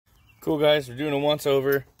Cool, guys, we're doing a once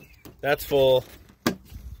over. That's full.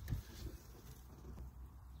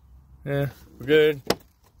 Yeah, we're good.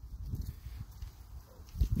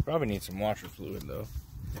 Probably need some washer fluid though.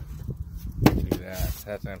 Do that.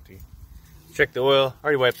 That's empty. Check the oil. I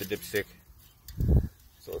already wiped the dipstick.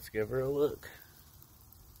 So let's give her a look.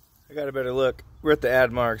 I got a better look. We're at the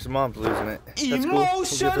ad marks. Mom's losing it. That's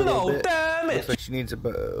Emotional cool. damage. Looks like she needs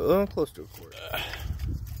about close to a quart.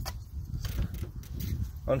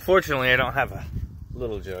 Unfortunately, I don't have a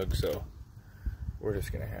little jug, so we're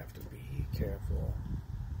just gonna have to be careful.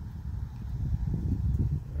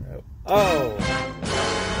 Oh!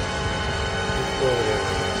 Just over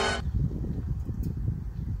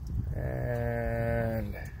there.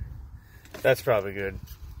 And that's probably good.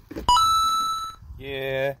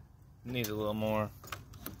 Yeah, needs a little more.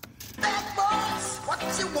 What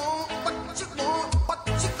you want, what you want, what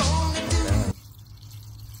you gonna do?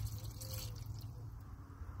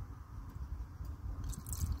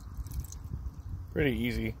 Pretty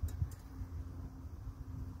easy.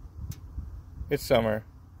 It's summer.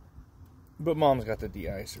 But Mom's got the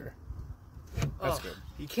de-icer. That's good.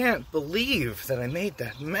 You can't believe that I made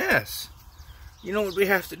that mess. You know what we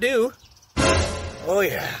have to do? Oh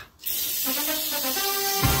yeah.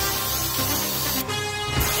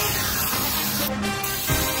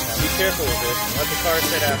 Now be careful with this and let the car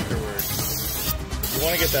sit afterwards. You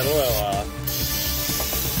want to get that oil off.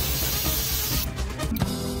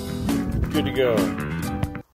 Good to go.